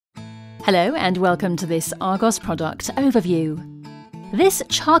Hello and welcome to this Argos product overview. This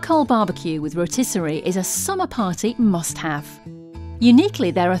charcoal barbecue with rotisserie is a summer party must-have.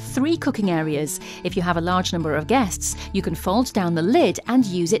 Uniquely, there are 3 cooking areas. If you have a large number of guests, you can fold down the lid and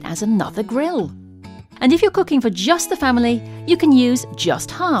use it as another grill. And if you're cooking for just the family, you can use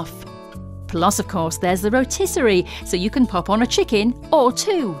just half. Plus, of course, there's the rotisserie, so you can pop on a chicken or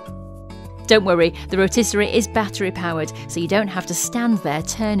 2. Don't worry, the rotisserie is battery powered, so you don't have to stand there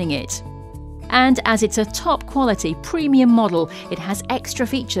turning it. And as it's a top quality premium model, it has extra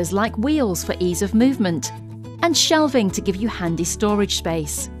features like wheels for ease of movement and shelving to give you handy storage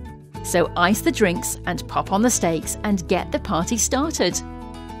space. So ice the drinks and pop on the steaks and get the party started.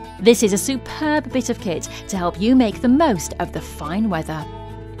 This is a superb bit of kit to help you make the most of the fine weather.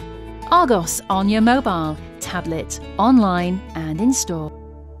 Argos on your mobile, tablet, online and in store.